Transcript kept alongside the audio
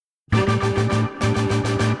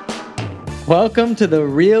Welcome to the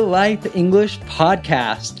Real Life English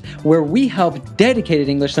Podcast, where we help dedicated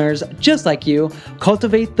English learners just like you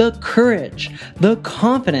cultivate the courage, the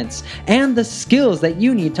confidence, and the skills that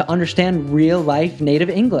you need to understand real life native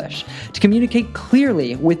English, to communicate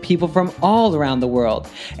clearly with people from all around the world,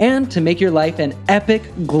 and to make your life an epic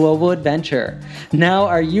global adventure. Now,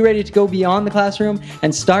 are you ready to go beyond the classroom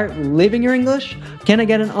and start living your English? Can I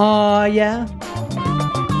get an aw, yeah?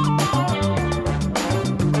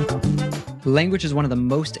 Language is one of the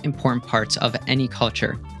most important parts of any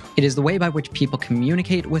culture. It is the way by which people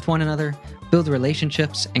communicate with one another, build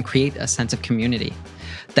relationships, and create a sense of community.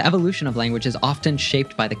 The evolution of language is often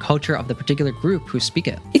shaped by the culture of the particular group who speak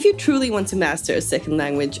it. If you truly want to master a second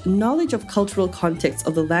language, knowledge of cultural context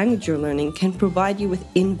of the language you're learning can provide you with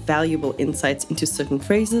invaluable insights into certain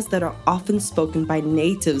phrases that are often spoken by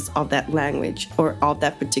natives of that language or of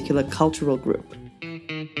that particular cultural group.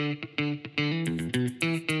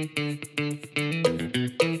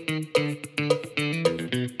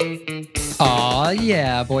 Aw,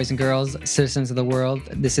 yeah, boys and girls, citizens of the world.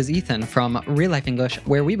 This is Ethan from Real Life English,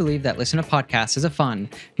 where we believe that listening to podcasts is a fun,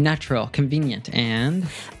 natural, convenient, and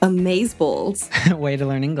amazeballs way to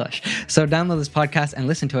learn English. So download this podcast and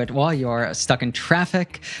listen to it while you're stuck in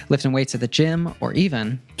traffic, lifting weights at the gym, or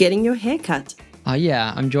even getting your hair cut.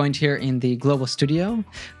 Yeah, I'm joined here in the global studio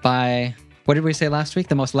by, what did we say last week?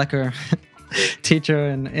 The most lekker teacher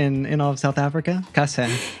in all of South Africa, Kase.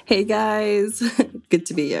 Hey guys, good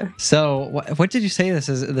to be here. So, what did you say? This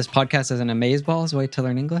podcast is an amazeballs way to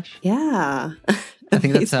learn English? Yeah, I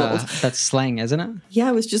think that's slang, isn't it? Yeah,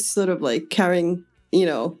 I was just sort of like carrying,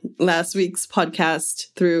 last week's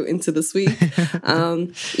podcast through into this week.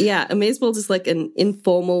 Yeah, amazeballs is like an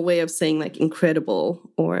informal way of saying like incredible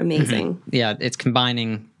or amazing. Mm-hmm. Yeah, it's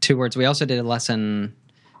combining two words. We also did a lesson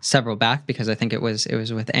several back because I think it was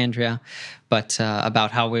with Andrea, but about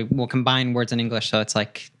how we will combine words in English. So it's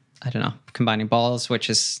like, I don't know, combining balls, which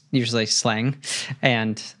is usually slang,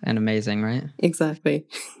 and amazing, right? Exactly.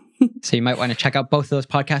 So you might want to check out both of those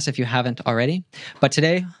podcasts if you haven't already. But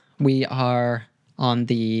today we are on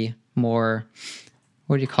the more,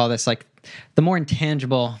 what do you call this? Like the more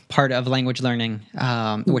intangible part of language learning,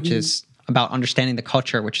 which is about understanding the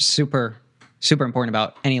culture, which is super important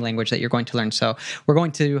about any language that you're going to learn. So we're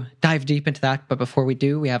going to dive deep into that. But before we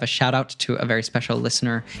do, we have a shout out to a very special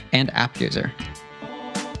listener and app user.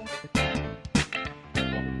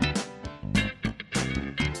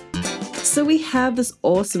 So we have this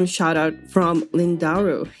awesome shout out from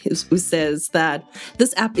Lindaru, who says that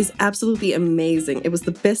this app is absolutely amazing. It was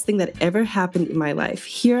the best thing that ever happened in my life.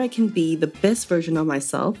 Here I can be the best version of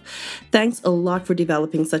myself. Thanks a lot for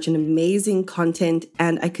developing such an amazing content.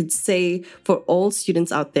 And I could say for all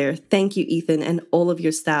students out there, thank you, Ethan, and all of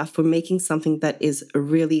your staff for making something that is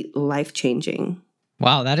really life-changing.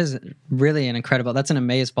 Wow, that is really an incredible, that's an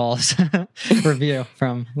amazeballs review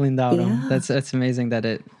from Lindaru. Yeah. That's amazing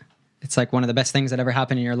that it's like one of the best things that ever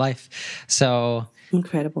happened in your life. So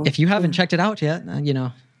incredible. If you haven't checked it out yet,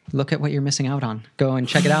 look at what you're missing out on. Go and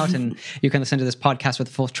check it out, and you can listen to this podcast with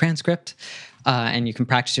a full transcript, and you can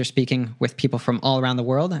practice your speaking with people from all around the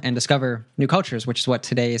world and discover new cultures, which is what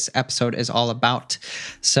today's episode is all about.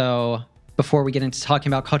 So before we get into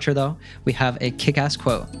talking about culture, though, we have a kick-ass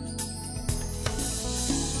quote.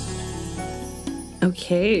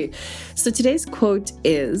 Okay, so today's quote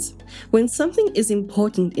is, when something is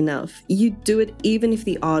important enough, you do it even if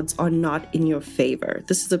the odds are not in your favor.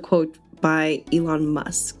 This is a quote by Elon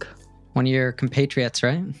Musk. One of your compatriots,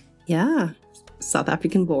 right? Yeah, South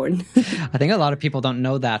African born. I think a lot of people don't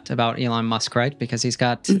know that about Elon Musk, right? Because he's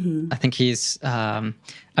got, I think he's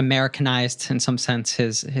Americanized in some sense.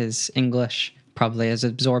 His English probably has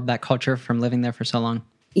absorbed that culture from living there for so long.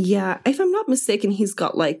 Yeah, if I'm not mistaken, he's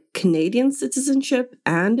got like Canadian citizenship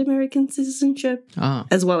and American citizenship,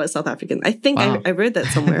 as well as South African. I think I read that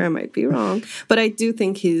somewhere. I might be wrong, but I do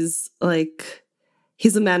think he's a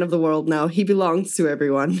man of the world now. He belongs to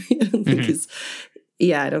everyone. I don't think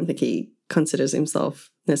I don't think he considers himself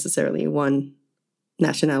necessarily one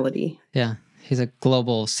nationality. Yeah, he's a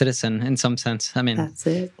global citizen in some sense. I mean, that's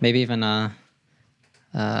it. Maybe even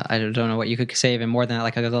I don't know what you could say even more than that,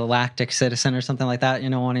 like a galactic citizen or something like that,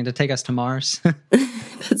 wanting to take us to Mars.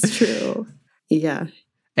 That's true. Yeah.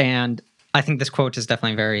 And I think this quote is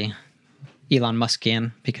definitely very Elon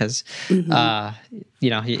Muskian because,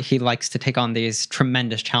 he likes to take on these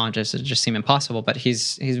tremendous challenges that just seem impossible, but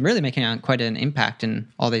he's really making quite an impact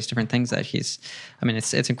in all these different things that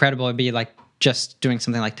it's incredible. It'd be like just doing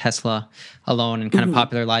something like Tesla alone and kind of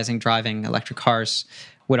popularizing driving electric cars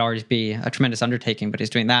would already be a tremendous undertaking, but he's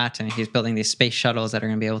doing that, and he's building these space shuttles that are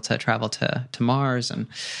going to be able to travel to Mars, and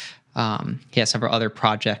He has several other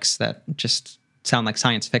projects that just sound like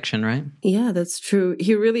science fiction, right? Yeah, that's true.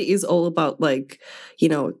 He really is all about like, you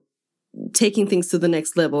know, taking things to the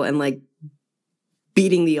next level and like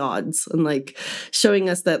beating the odds and like showing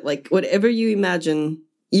us that like whatever you imagine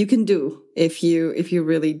you can do if you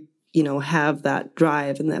really, you know, have that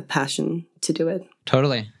drive and that passion to do it.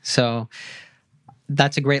 Totally. So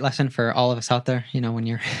that's a great lesson for all of us out there. You know, when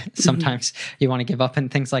you're sometimes you want to give up and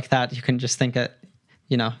things like that, you can just think that,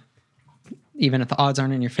 you know, even if the odds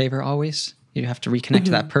aren't in your favor always, you have to reconnect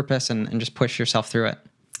to that purpose and just push yourself through it.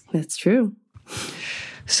 That's true.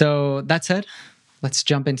 So that said, let's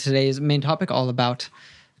jump into today's main topic, all about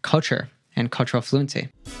culture and cultural fluency.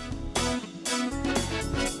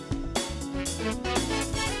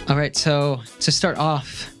 All right, so to start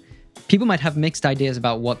off, people might have mixed ideas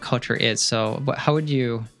about what culture is. So how would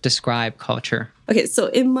you describe culture? Okay, so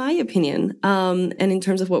in my opinion, and in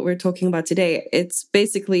terms of what we're talking about today, it's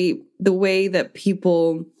basically the way that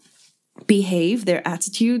people behave, their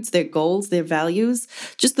attitudes, their goals, their values,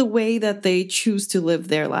 just the way that they choose to live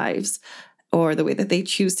their lives or the way that they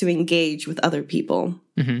choose to engage with other people.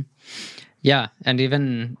 Mm-hmm. Yeah, and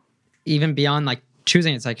even beyond like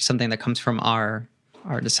choosing, it's like something that comes from our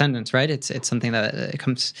descendants, right? It's something that it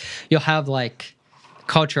comes. You'll have like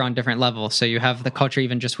culture on different levels. So you have the culture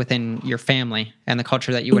even just within your family, and the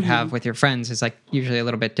culture that you would have with your friends is like usually a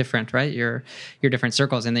little bit different, right? Your different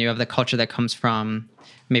circles, and then you have the culture that comes from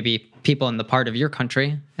maybe people in the part of your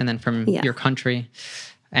country, and then from your country,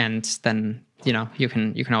 and then you know you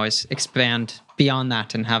can always expand beyond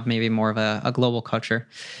that and have maybe more of a global culture.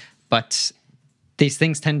 But these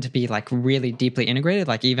things tend to be like really deeply integrated.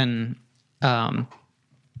 Like even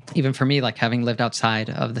for me, like having lived outside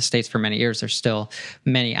of the States for many years, there's still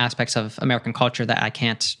many aspects of American culture that I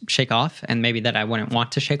can't shake off, and maybe that I wouldn't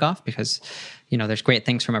want to shake off because, you know, there's great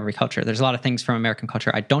things from every culture. There's a lot of things from American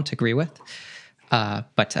culture I don't agree with,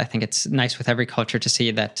 but I think it's nice with every culture to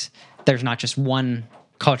see that there's not just one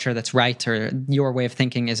culture that's right, or your way of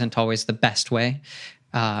thinking isn't always the best way,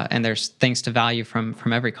 and there's things to value from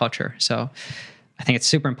every culture. So I think it's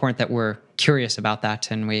super important that we're curious about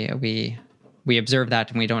that, and we observe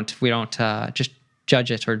that, and we don't just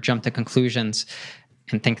judge it or jump to conclusions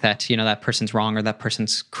and think that, you know, that person's wrong or that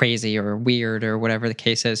person's crazy or weird or whatever the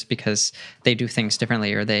case is because they do things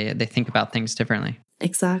differently or they think about things differently.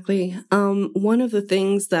 Exactly. One of the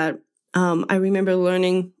things that I remember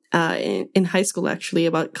learning in high school actually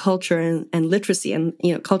about culture and literacy and,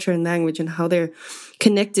 you know, culture and language and how they're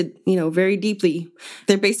connected, you know, very deeply.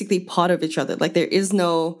 They're basically part of each other. Like there is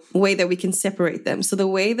no way that we can separate them. So the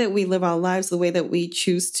way that we live our lives, the way that we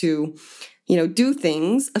choose to, you know, do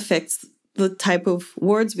things affects the type of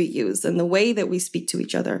words we use and the way that we speak to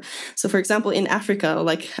each other. So for example, in Africa,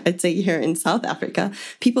 like I'd say here in South Africa,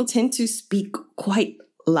 people tend to speak quite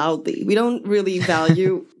loudly. We don't really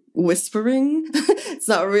value whispering. It's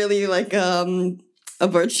not really like a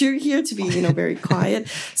virtue here to be, you know, very quiet.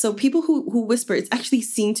 So people who whisper, it's actually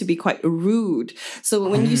seen to be quite rude. So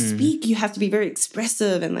when you speak, you have to be very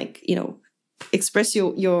expressive and like, you know, express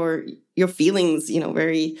your feelings, you know,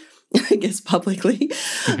 very, I guess, publicly.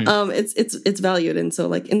 It's valued. And so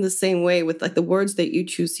like in the same way with like the words that you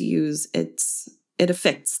choose to use, it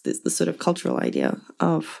affects the sort of cultural idea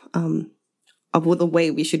of the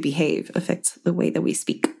way we should behave affects the way that we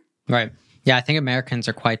speak. Right. Yeah, I think Americans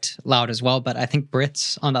are quite loud as well, but I think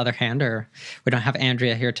Brits, on the other hand, we don't have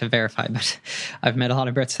Andrea here to verify, but I've met a lot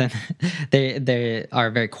of Brits and they are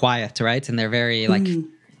very quiet, right? And they're very like,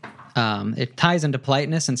 it ties into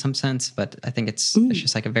politeness in some sense, but I think it's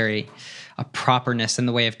just like a properness in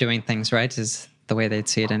the way of doing things, right? Is the way they'd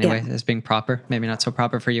see it anyway, as being proper. Maybe not so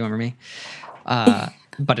proper for you and for me.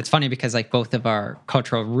 But it's funny because like both of our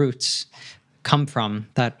cultural roots come from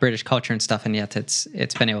that British culture and stuff, and yet it's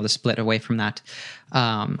been able to split away from that.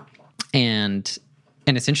 And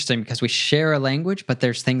it's interesting because we share a language, but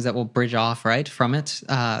there's things that will bridge off right from it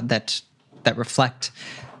that reflect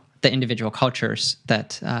the individual cultures.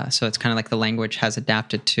 So it's kind of like the language has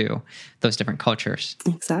adapted to those different cultures.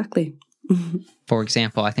 Exactly. For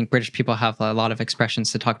example, I think British people have a lot of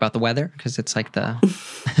expressions to talk about the weather because it's like the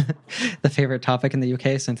the favorite topic in the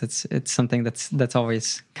UK, since it's something that's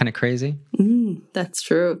always kind of crazy. That's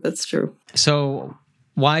true. That's true. So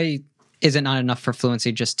why is it not enough for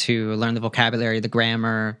fluency just to learn the vocabulary, the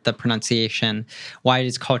grammar, the pronunciation? Why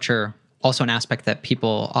is culture also an aspect that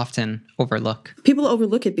people often overlook? People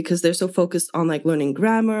overlook it because they're so focused on like learning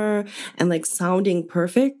grammar and like sounding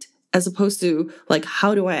perfect, as opposed to like,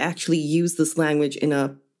 how do I actually use this language in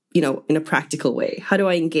a practical way? How do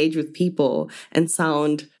I engage with people and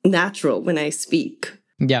sound natural when I speak?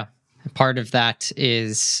 Yeah. Part of that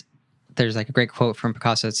is there's like a great quote from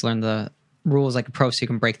Picasso. It's learn the rules like a pro so you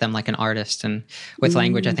can break them like an artist. And with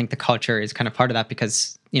language, I think the culture is kind of part of that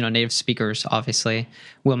because, native speakers obviously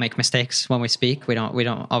will make mistakes when we speak. We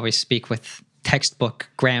don't always speak with textbook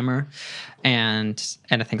grammar. And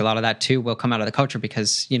I think a lot of that too will come out of the culture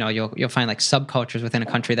because, you'll find like subcultures within a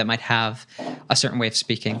country that might have a certain way of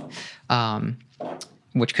speaking,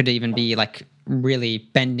 which could even be like really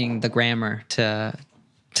bending the grammar to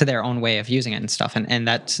their own way of using it and stuff. And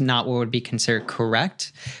that's not what would be considered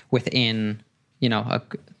correct within,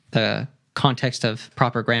 the context of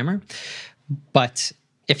proper grammar. But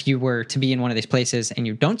if you were to be in one of these places and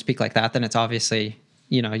you don't speak like that, then it's obviously,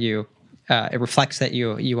 it reflects that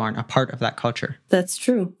you aren't a part of that culture. That's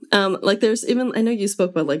true. Like there's even, I know you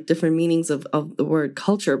spoke about like different meanings of the word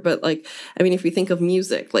culture, but like, I mean, if we think of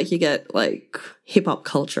music, like you get like hip hop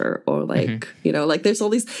culture or like, like there's all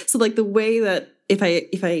these, so like the way that if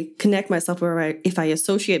I connect myself or if I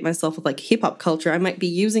associate myself with like hip hop culture, I might be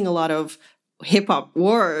using a lot of hip hop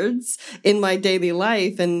words in my daily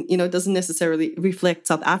life. And, it doesn't necessarily reflect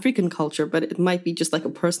South African culture, but it might be just like a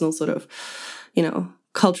personal sort of,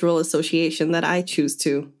 cultural association that I choose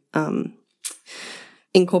to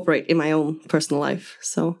incorporate in my own personal life.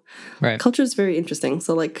 So culture is very interesting.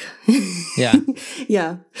 So like, yeah.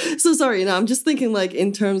 Yeah. So sorry, I'm just thinking like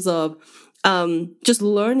in terms of just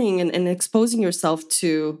learning and exposing yourself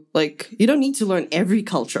to like, you don't need to learn every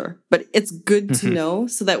culture, but it's good to know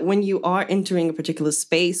so that when you are entering a particular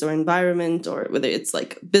space or environment or whether it's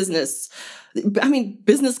like business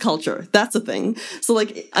culture, that's a thing. So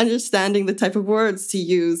like understanding the type of words to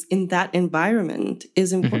use in that environment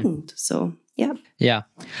is important. So yeah. Yeah.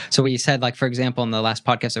 So what you said, like, for example, in the last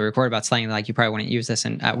podcast that we recorded about slang, like you probably wouldn't use this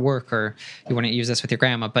at work or you wouldn't use this with your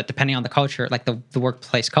grandma, but depending on the culture, like the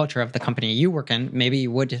workplace culture of the company you work in, maybe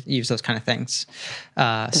you would use those kind of things.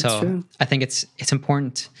 So true. I think it's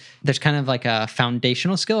important. There's kind of like a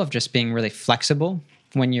foundational skill of just being really flexible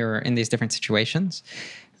when you're in these different situations.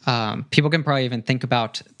 People can probably even think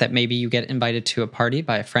about that maybe you get invited to a party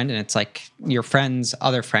by a friend and it's like your friend's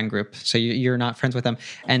other friend group. So you're not friends with them.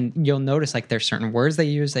 And you'll notice like there's certain words they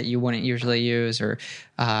use that you wouldn't usually use or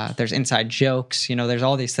there's inside jokes. There's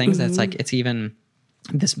all these things that's like it's even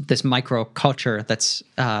this micro culture that's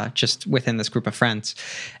just within this group of friends.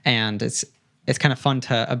 And it's kind of fun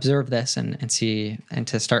to observe this and see and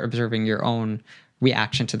to start observing your own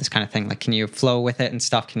reaction to this kind of thing. Like, can you flow with it and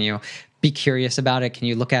stuff? Can you be curious about it? Can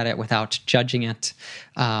you look at it without judging it?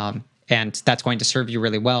 And that's going to serve you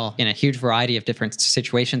really well in a huge variety of different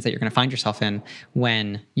situations that you're going to find yourself in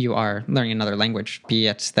when you are learning another language, be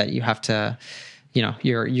it that you have to,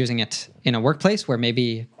 you're using it in a workplace where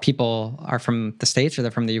maybe people are from the States or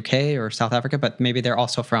they're from the UK or South Africa, but maybe they're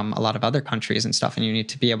also from a lot of other countries and stuff. And you need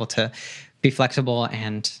to be able to be flexible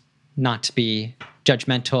and not to be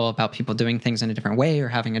judgmental about people doing things in a different way or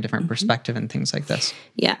having a different perspective and things like this.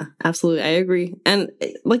 Yeah, absolutely. I agree. And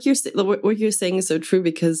like what you're saying is so true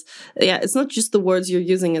because it's not just the words you're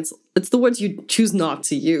using, it's the words you choose not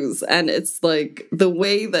to use. And it's like the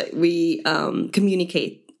way that we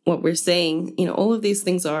communicate what we're saying, all of these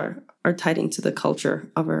things are tied into the culture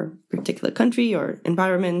of a particular country or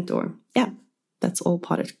environment or that's all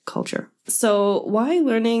part of culture. So why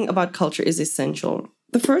learning about culture is essential?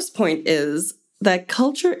 The first point is that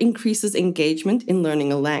culture increases engagement in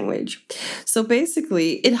learning a language. So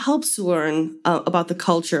basically, it helps to learn about the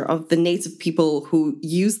culture of the native people who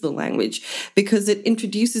use the language because it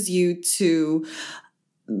introduces you to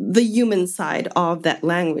the human side of that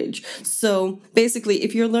language. So basically,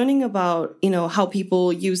 if you're learning about, how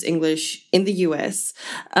people use English in the US,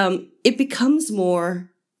 it becomes more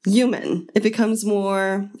human. It becomes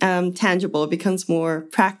more tangible. It becomes more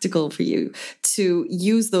practical for you to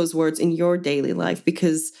use those words in your daily life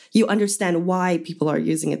because you understand why people are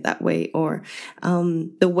using it that way or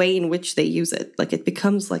the way in which they use it. Like it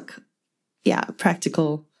becomes like, a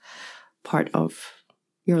practical part of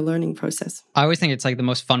your learning process. I always think it's like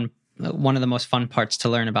one of the most fun parts to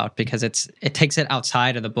learn about because it takes it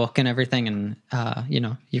outside of the book and everything. And,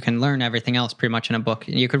 you can learn everything else pretty much in a book.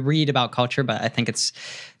 You could read about culture, but I think it's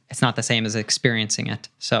not the same as experiencing it.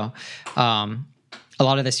 So a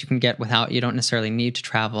lot of this you can get you don't necessarily need to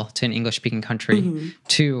travel to an English-speaking country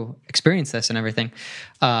to experience this and everything.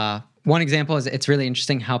 One example is it's really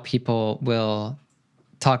interesting how people will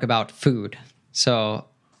talk about food. So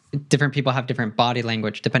different people have different body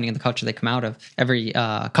language depending on the culture they come out of. Every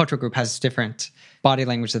cultural group has different body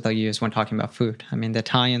language that they'll use when talking about food. I mean, the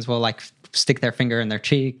Italians will like stick their finger in their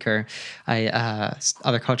cheek or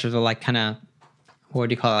other cultures will like kind of, what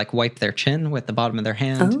do you call it? Like wipe their chin with the bottom of their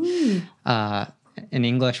hand. In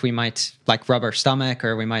English, we might like rub our stomach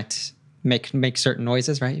or we might make certain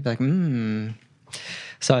noises, right? You'd be like,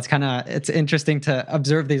 So it's interesting to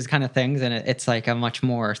observe these kind of things, and it's like a much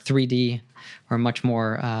more 3D or much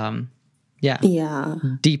more,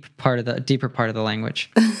 deeper part of the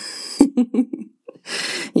language.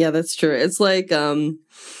 Yeah, that's true. It's like,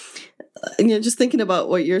 just thinking about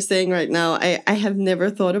what you're saying right now, I have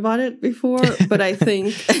never thought about it before, but I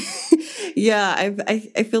think,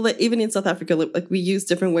 I feel like even in South Africa, like we use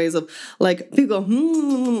different ways of, like, people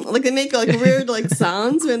go, like they make like weird like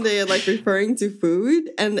sounds when they're like referring to food.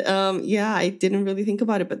 And I didn't really think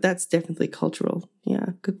about it, but that's definitely cultural. Yeah,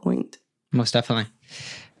 good point. Most definitely.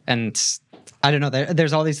 And I don't know,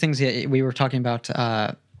 there's all these things we were talking about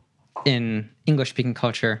in English-speaking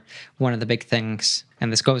culture. One of the big things,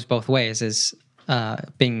 and this goes both ways, is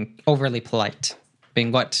being overly polite,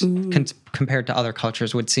 being what compared to other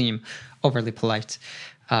cultures would seem overly polite.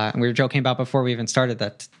 And we were joking about before we even started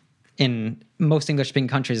that in most English-speaking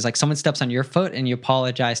countries, like someone steps on your foot and you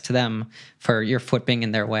apologize to them for your foot being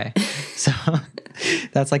in their way. So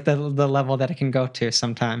that's like the level that it can go to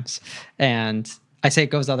sometimes. And I say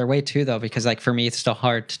it goes the other way too, though, because like for me, it's still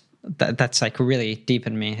hard. That's like really deep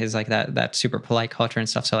in me, is like that super polite culture and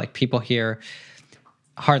stuff. So like people here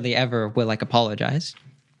hardly ever will like apologize.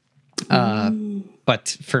 But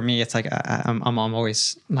for me, it's like I'm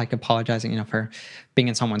always like apologizing, for being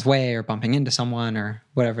in someone's way or bumping into someone or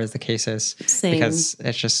whatever the case is. Same. Because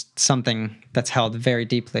it's just something that's held very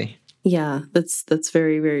deeply. Yeah, that's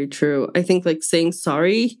very, very true. I think like saying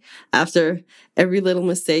sorry after every little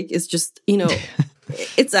mistake is just,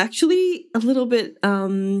 it's actually a little bit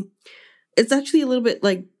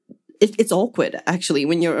like it's awkward actually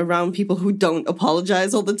when you're around people who don't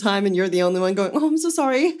apologize all the time and you're the only one going, "Oh, I'm so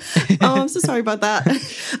sorry. Oh, I'm so sorry about that.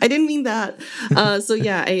 I didn't mean that."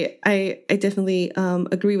 I definitely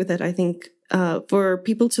agree with it. I think for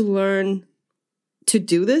people to learn to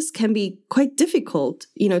do this can be quite difficult,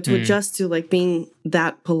 to adjust to like being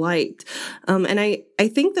that polite. And I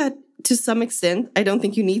think that to some extent, I don't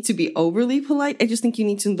think you need to be overly polite. I just think you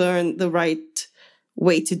need to learn the right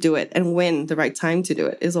way to do it and when the right time to do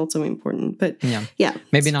it is also important. But yeah.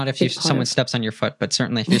 Maybe not if someone steps on your foot, but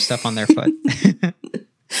certainly if you step on their foot.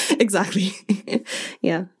 Exactly.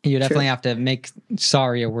 Yeah. You definitely have to make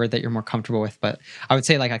sorry a word that you're more comfortable with. But I would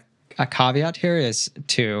say like a caveat here is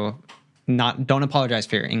to don't apologize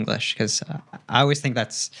for your English, because I always think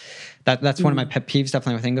that's one of my pet peeves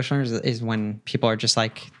definitely with English learners is when people are just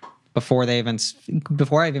like, before I've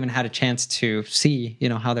even had a chance to see,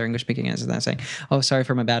 how their English speaking is, and they're saying, "Oh, sorry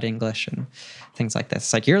for my bad English," and things like this.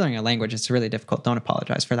 It's like, you're learning a language. It's really difficult. Don't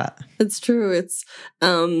apologize for that. It's true. It's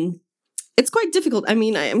quite difficult. I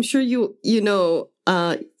mean, I'm sure you know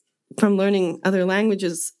from learning other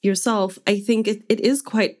languages yourself, I think it is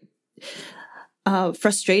quite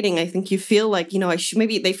frustrating. I think you feel like,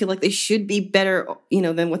 maybe they feel like they should be better,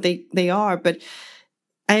 than what they are. But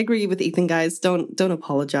I agree with Ethan, guys. Don't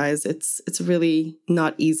apologize. It's really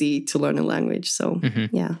not easy to learn a language. So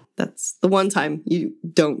yeah, that's the one time you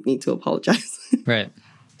don't need to apologize. Right.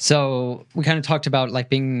 So we kind of talked about like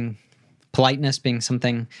politeness being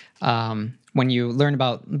something, when you learn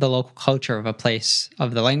about the local culture of a place,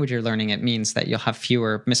 of the language you're learning, it means that you'll have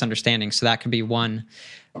fewer misunderstandings. So that could be one.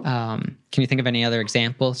 Can you think of any other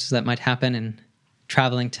examples that might happen in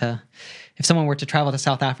traveling if someone were to travel to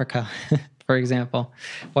South Africa, for example,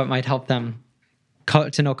 what might help them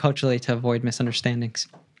to know culturally to avoid misunderstandings?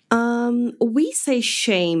 We say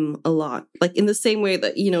shame a lot, like in the same way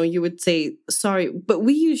that, you would say sorry, but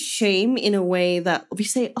we use shame in a way that we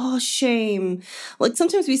say, "Oh, shame." Like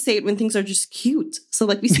sometimes we say it when things are just cute. So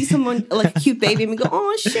like we see someone like a cute baby and we go,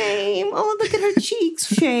 "Oh, shame. Oh, look at her cheeks,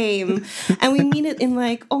 shame." And we mean it in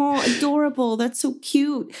like, "Oh, adorable. That's so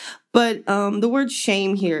cute." But the word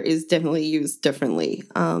shame here is definitely used differently.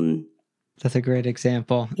 That's a great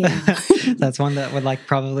example. Yeah. That's one that would like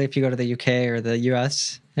probably if you go to the UK or the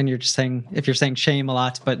US and you're just saying, if you're saying shame a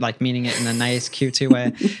lot, but like meaning it in a nice, cutesy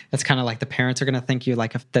way, it's kind of like the parents are going to think you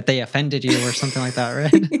like that they offended you or something like that,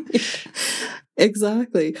 right?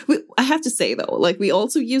 Exactly. I have to say though, like we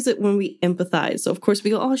also use it when we empathize. So of course we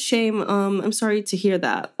go, "Oh, shame. I'm sorry to hear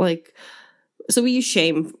that." Like, so we use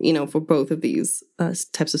shame, for both of these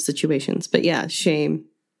types of situations. But yeah, shame.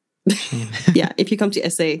 Yeah, if you come to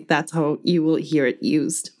SA, that's how you will hear it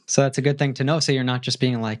used. So that's a good thing to know. So you're not just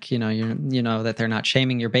being like, you know that they're not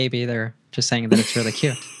shaming your baby. They're just saying that it's really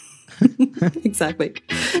cute. Exactly.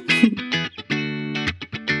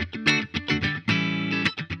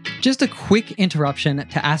 Just a quick interruption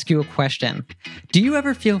to ask you a question. Do you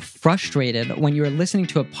ever feel frustrated when you are listening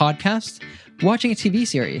to a podcast, watching a TV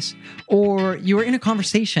series, or you are in a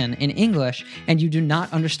conversation in English and you do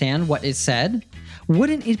not understand what is said?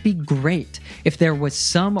 Wouldn't it be great if there was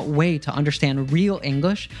some way to understand real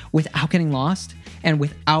English without getting lost and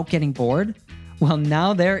without getting bored? Well,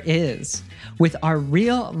 now there is. With our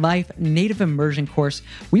real-life native immersion course,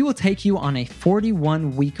 we will take you on a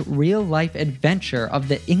 41-week real-life adventure of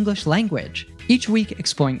the English language, each week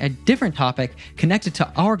exploring a different topic connected to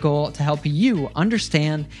our goal to help you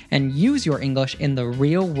understand and use your English in the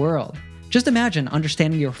real world. Just imagine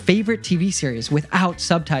understanding your favorite TV series without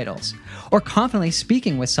subtitles, or confidently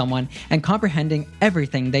speaking with someone and comprehending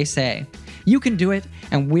everything they say. You can do it,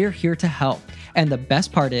 and we're here to help. And the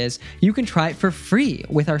best part is, you can try it for free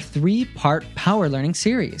with our 3-part Power Learning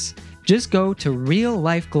series. Just go to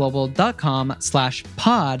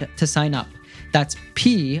reallifeglobal.com/pod to sign up. That's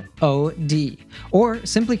POD. Or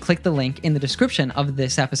simply click the link in the description of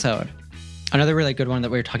this episode. Another really good one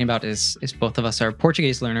that we were talking about is both of us are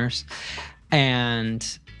Portuguese learners. And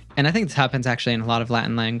I think this happens actually in a lot of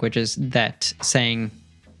Latin languages, that saying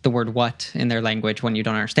the word what in their language when you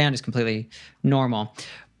don't understand is completely normal.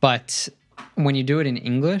 But when you do it in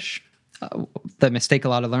English, the mistake a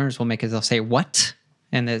lot of learners will make is they'll say what,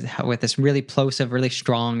 and with this really plosive, really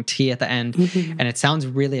strong T at the end, and it sounds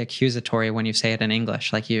really accusatory when you say it in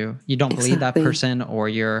English, like you don't believe that person, or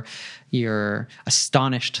you're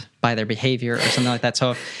astonished by their behavior or something like that.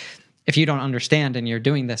 So if you don't understand and you're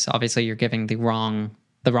doing this, obviously you're giving the wrong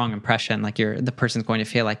impression, like the person's going to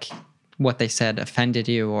feel like what they said offended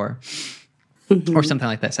you, or something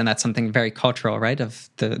like this. And that's something very cultural, right? Of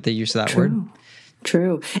the use of that word.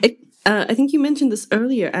 True. I think you mentioned this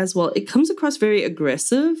earlier as well. It comes across very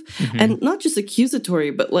aggressive and not just accusatory,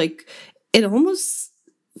 but like it almost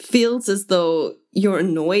feels as though you're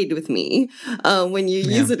annoyed with me when you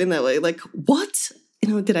use it in that way. Like, what?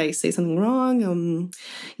 Did I say something wrong?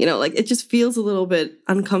 Like it just feels a little bit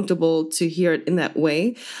uncomfortable to hear it in that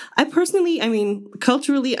way. I personally,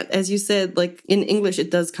 culturally, as you said, like in English, it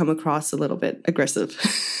does come across a little bit aggressive.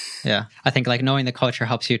 Yeah. I think like knowing the culture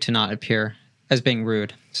helps you to not appear as being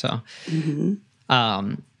rude. So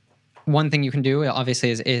one thing you can do, obviously,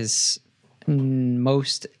 is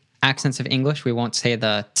most accents of English, we won't say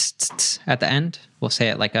the t at the end. We'll say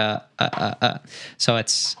it like a. So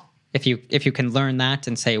it's... If you can learn that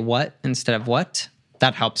and say what instead of what,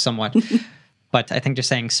 that helps somewhat. But I think just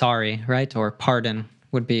saying sorry, right, or pardon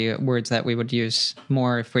would be words that we would use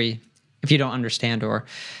more if you don't understand, or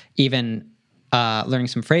even learning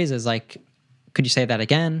some phrases like, could you say that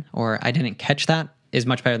again? Or I didn't catch that is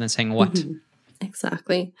much better than saying what.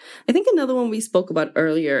 Exactly. I think another one we spoke about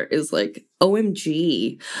earlier is like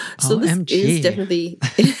OMG. So OMG.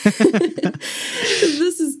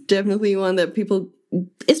 This is definitely one that people,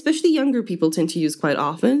 especially younger people, tend to use quite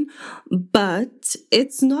often, but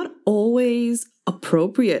it's not always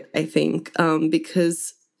appropriate, I think,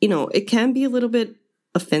 because, it can be a little bit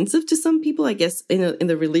offensive to some people. I guess in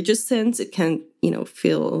the religious sense, it can,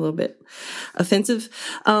 feel a little bit offensive.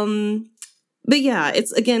 But yeah,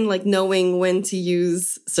 it's again like knowing when to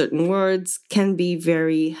use certain words can be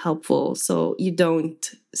very helpful. So you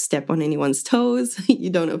don't step on anyone's toes,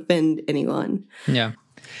 you don't offend anyone. Yeah.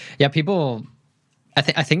 Yeah, people...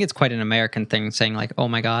 I think it's quite an American thing saying like, "Oh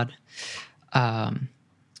my God."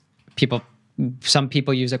 Some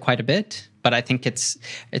people use it quite a bit, but I think it's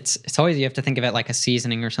always, you have to think of it like a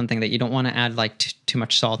seasoning or something, that you don't want to add like too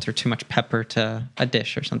much salt or too much pepper to a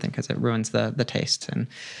dish or something, because it ruins the taste. And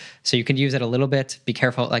so you can use it a little bit. Be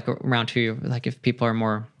careful, like around who, like if people are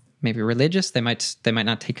more maybe religious, they might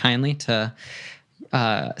not take kindly to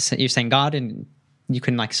you saying God, and you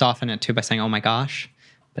can like soften it too by saying, "Oh my gosh."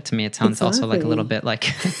 But to me, it sounds also like a little bit like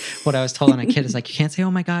what I was told when a kid is like, you can't say,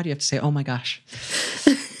 "Oh my God," you have to say, "Oh my gosh."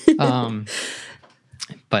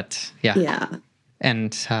 But yeah. Yeah.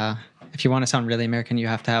 And if you want to sound really American, you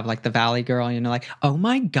have to have like the Valley Girl, like, "Oh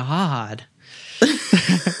my God."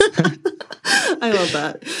 I love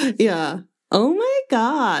that. Yeah. Oh my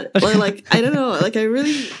God. Or like, I don't know. Like I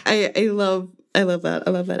love that.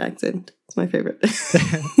 I love that accent. It's my favorite.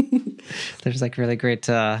 There's like really great,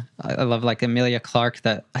 I love like Emilia Clarke,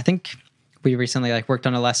 that I think we recently like worked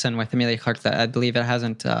on a lesson with Emilia Clarke that I believe it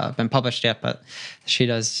hasn't been published yet, but she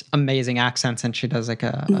does amazing accents, and she does like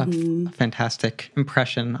a fantastic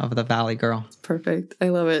impression of the Valley Girl. Perfect. I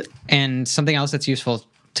love it. And something else that's useful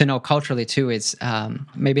to know culturally too is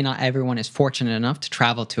maybe not everyone is fortunate enough to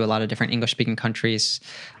travel to a lot of different English-speaking countries,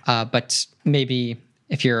 but maybe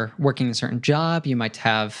if you're working a certain job, you might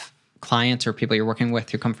have clients or people you're working with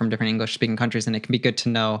who come from different English-speaking countries, and it can be good to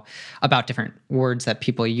know about different words that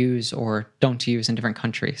people use or don't use in different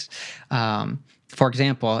countries. For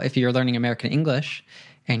example, if you're learning American English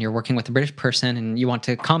and you're working with a British person and you want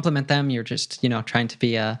to compliment them, you're just, trying to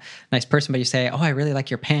be a nice person, but you say, "Oh, I really like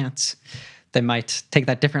your pants." they might take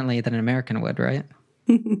that differently than an American would, right?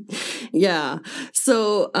 Yeah.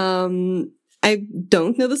 So I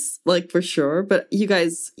don't know this like for sure, but you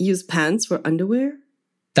guys use pants for underwear?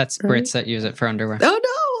 That's Right? Brits that use it for underwear. Oh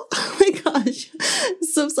no! Oh my gosh.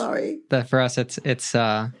 So sorry. For us, it's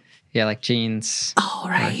like jeans. Oh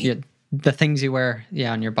right. The things you wear,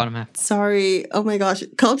 on your bottom half. Sorry. Oh my gosh.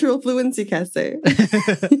 Cultural fluency, Cassie.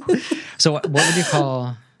 So what would you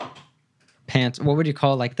call pants? What would you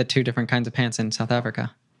call like the two different kinds of pants in South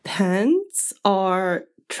Africa? Pants are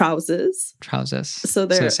trousers. Trousers. So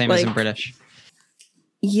they're the same as in British.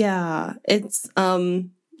 Yeah, it's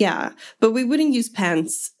yeah, but we wouldn't use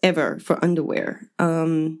pants ever for underwear.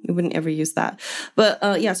 We wouldn't ever use that. But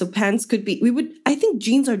so pants could be. I think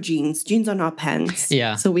jeans are jeans. Jeans are not pants.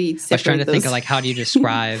 Yeah. So we. I was trying to think of like how do you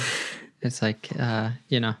describe? It's like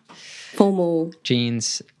formal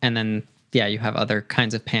jeans, and then you have other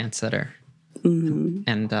kinds of pants that are,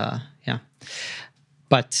 and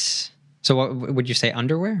But so what would you say,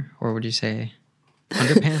 underwear, or would you say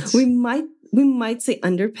underpants? we might say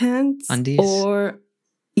underpants. Undies? Or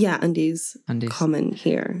undies. Undies. Common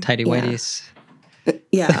here. Tidy whities.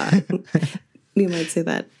 Yeah. We might say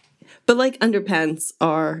that. But like underpants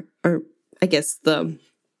are I guess the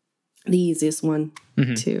easiest one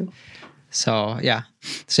too. So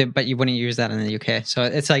but you wouldn't use that in the UK. So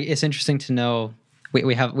it's interesting to know.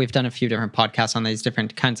 We've done a few different podcasts on these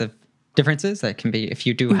different kinds of differences that can be, if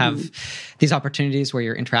you do have these opportunities where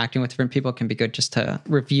you're interacting with different people, it can be good just to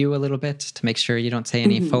review a little bit to make sure you don't say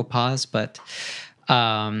any faux pas. But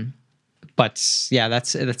that's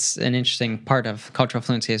an interesting part of cultural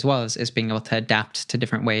fluency as well, is being able to adapt to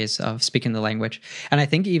different ways of speaking the language. And I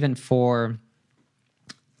think even for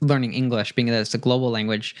learning English, being that it's a global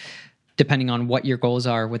language, depending on what your goals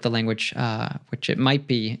are with the language, which it might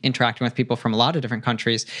be interacting with people from a lot of different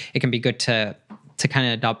countries, it can be good to kind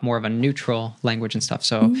of adopt more of a neutral language and stuff.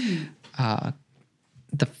 So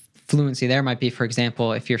the fluency there might be, for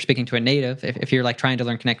example, if you're speaking to a native, if you're like trying to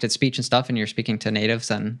learn connected speech and stuff and you're speaking to natives,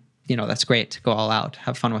 then, that's great. Go all out,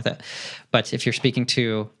 have fun with it. But if you're speaking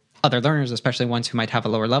to other learners, especially ones who might have a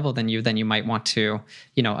lower level than you, then you might want to,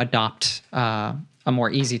 adopt a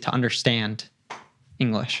more easy to understand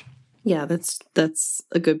English. Yeah, that's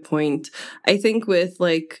a good point. I think with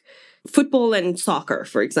like football and soccer,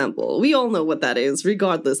 for example, we all know what that is,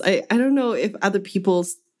 regardless. I don't know if other people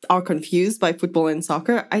are confused by football and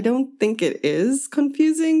soccer. I don't think it is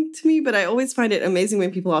confusing to me, but I always find it amazing when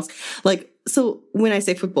people ask, like, so when I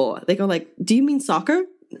say football, they go like, do you mean soccer?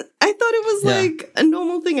 I thought it was like a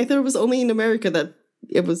normal thing. I thought it was only in America that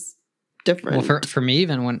it was different. Well, for me,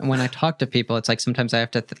 even when I talk to people, it's like sometimes I have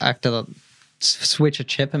to switch a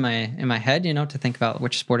chip in my head, to think about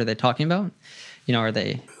which sport are they talking about.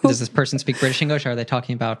 Does this person speak British English? Are they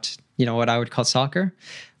talking about, what I would call soccer?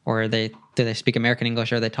 Or do they speak American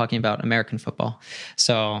English? Or are they talking about American football?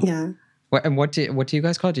 So yeah. What do you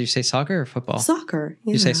guys call it? Do you say soccer or football? Soccer.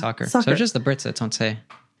 Yeah. You say soccer. So it's just the Brits that don't say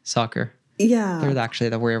soccer. Yeah. They're actually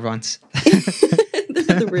the weird ones.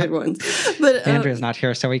 They're the weird ones. But Andrea's not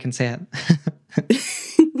here, so we can say it.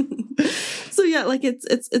 So yeah, like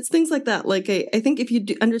it's things like that. Like I think if you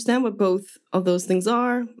do understand what both of those things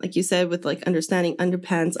are, like you said, with like understanding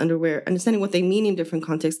underpants, underwear, understanding what they mean in different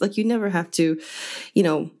contexts, like you never have to,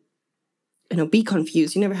 be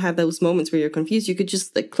confused. You never have those moments where you're confused. You could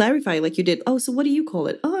just like clarify, like you did. Oh, so what do you call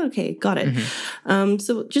it? Oh, okay, got it.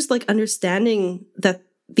 So just like understanding that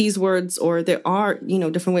these words, or there are,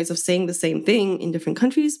 different ways of saying the same thing in different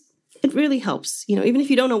countries, it really helps. Even if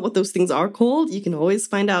you don't know what those things are called, you can always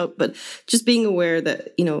find out. But just being aware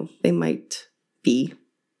that, they might be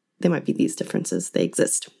these differences. They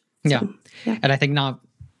exist. So, yeah. And I think not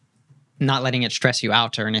letting it stress you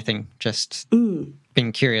out or anything, just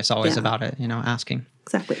being curious always about it, asking.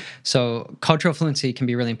 Exactly. So cultural fluency can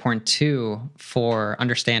be really important too for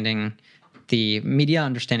understanding the media,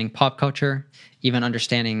 understanding pop culture, even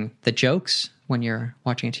understanding the jokes when you're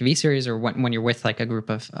watching a TV series, or when you're with like a group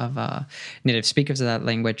of native speakers of that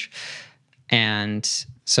language. And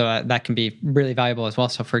so that can be really valuable as well.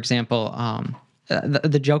 So for example,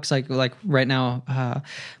 the jokes, like right now, I'm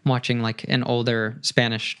watching like an older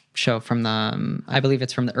Spanish show from I believe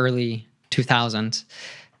it's from the early 2000s.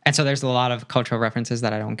 And so there's a lot of cultural references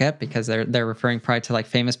that I don't get because they're referring probably to like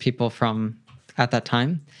famous people from at that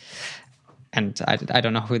time. And I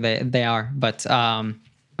don't know who they are, but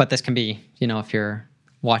this can be, if you're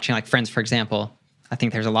watching like Friends, for example, I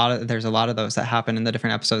think there's a lot of those that happen in the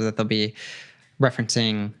different episodes that they'll be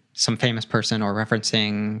referencing some famous person or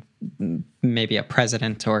referencing maybe a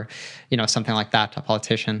president or, something like that, a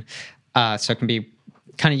politician. So it can be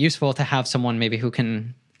kind of useful to have someone maybe who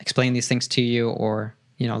can explain these things to you, or,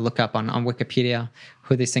 look up on Wikipedia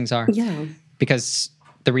who these things are. Yeah. Because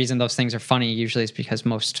the reason those things are funny usually is because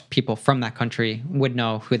most people from that country would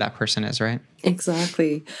know who that person is, right?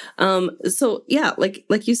 Exactly. So yeah,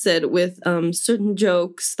 like you said, with certain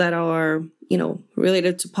jokes that are,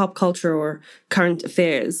 related to pop culture or current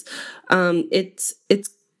affairs, it's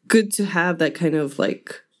good to have that kind of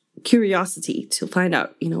like curiosity to find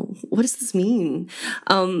out, what does this mean?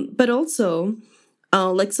 But also,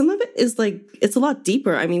 like some of it is like, it's a lot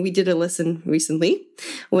deeper. I mean, we did a lesson recently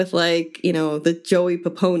with like, the Joey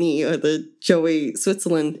Paponi or the Joey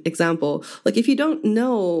Switzerland example. Like if you don't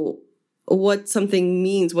know what something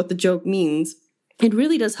means, what the joke means, it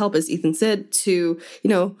really does help, as Ethan said, to,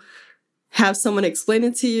 have someone explain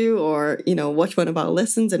it to you, or, watch one of our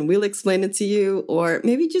lessons and we'll explain it to you, or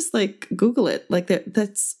maybe just like Google it. Like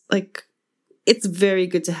that's like, it's very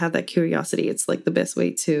good to have that curiosity. It's like the best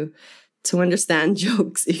way to understand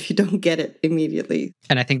jokes if you don't get it immediately.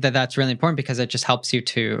 And I think that that's really important because it just helps you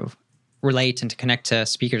to relate and to connect to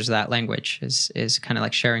speakers of that language is kind of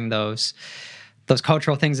like sharing those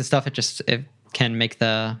cultural things and stuff. It can make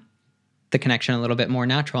the connection a little bit more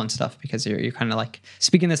natural and stuff because you're kind of like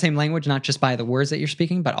speaking the same language, not just by the words that you're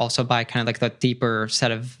speaking, but also by kind of like the deeper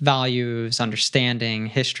set of values, understanding,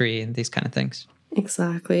 history, and these kind of things.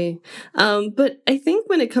 Exactly. But I think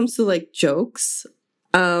when it comes to like jokes,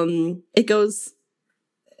 it's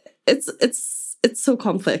so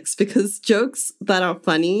complex because jokes that are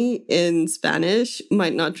funny in Spanish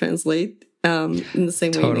might not translate in the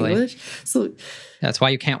same way in English. So that's why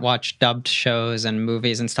you can't watch dubbed shows and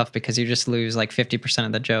movies and stuff because you just lose like 50%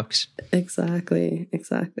 of the jokes. Exactly.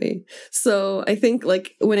 So I think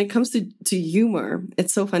like when it comes to humor,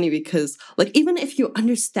 it's so funny because like even if you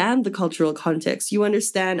understand the cultural context, you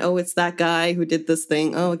understand, oh, it's that guy who did this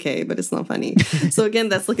thing. Oh, okay, but it's not funny. So again,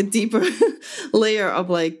 that's like a deeper layer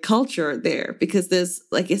of like culture there because there's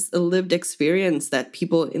like it's a lived experience that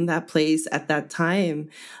people in that place at that time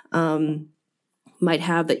might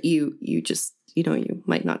have that you just you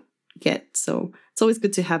might not get. So it's always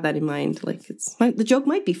good to have that in mind. Like the joke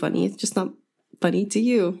might be funny. It's just not funny to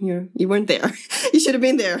you. You weren't there. You should have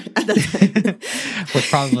been there at that time. Which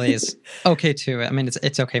probably is okay too. I mean,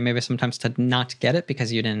 it's okay maybe sometimes to not get it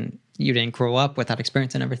because you didn't grow up with that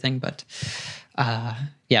experience and everything. But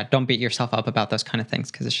yeah, don't beat yourself up about those kind of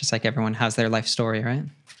things because it's just like everyone has their life story, right?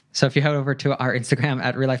 So if you head over to our Instagram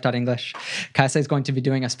at reallife.english, Kaisa is going to be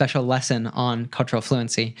doing a special lesson on cultural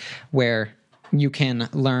fluency where you can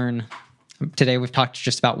learn. Today we've talked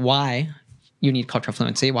just about why you need cultural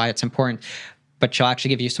fluency, why it's important, but she'll actually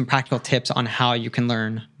give you some practical tips on how you can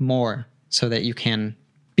learn more so that you can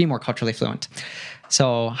be more culturally fluent.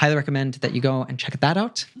 So highly recommend that you go and check that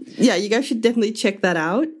out. Yeah, you guys should definitely check that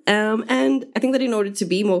out. And I think that in order to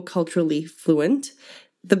be more culturally fluent,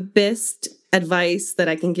 the best advice that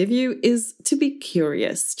I can give you is to be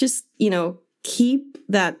curious. Just, keep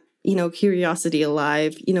that, curiosity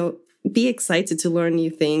alive, be excited to learn new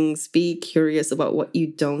things, be curious about what you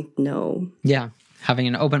don't know. Yeah, having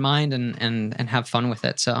an open mind and have fun with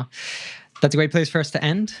it. So that's a great place for us to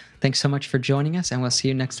end. Thanks so much for joining us, and we'll see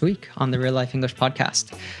you next week on the Real Life English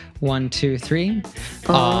Podcast. 1, 2, 3. Aww,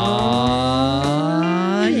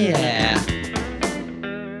 yeah.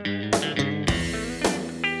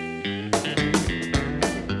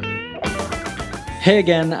 Hey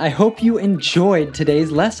again, I hope you enjoyed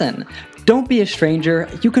today's lesson. Don't be a stranger.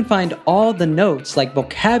 You can find all the notes like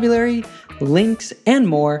vocabulary, links, and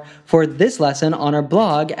more for this lesson on our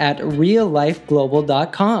blog at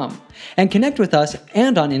reallifeglobal.com. And connect with us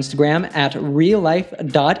and on Instagram at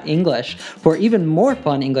reallife.english for even more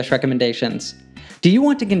fun English recommendations. Do you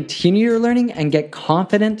want to continue your learning and get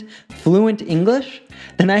confident, fluent English?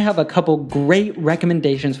 Then I have a couple great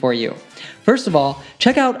recommendations for you. First of all,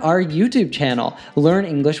 check out our YouTube channel, Learn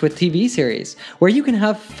English with TV series, where you can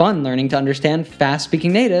have fun learning to understand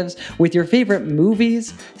fast-speaking natives with your favorite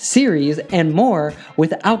movies, series, and more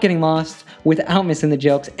without getting lost, without missing the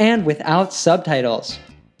jokes, and without subtitles.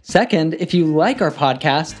 Second, if you like our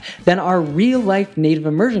podcast, then our real-life native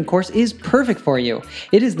immersion course is perfect for you.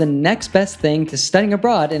 It is the next best thing to studying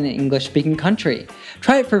abroad in an English-speaking country.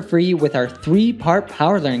 Try it for free with our 3-part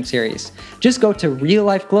power learning series. Just go to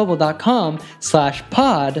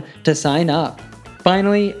reallifeglobal.com/pod to sign up.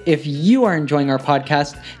 Finally, if you are enjoying our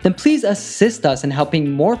podcast, then please assist us in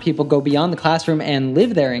helping more people go beyond the classroom and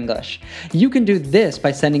live their English. You can do this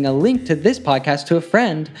by sending a link to this podcast to a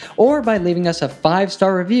friend or by leaving us a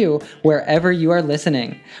 5-star review wherever you are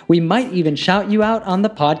listening. We might even shout you out on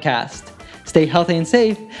the podcast. Stay healthy and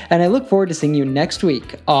safe, and I look forward to seeing you next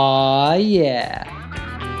week. Aw, yeah.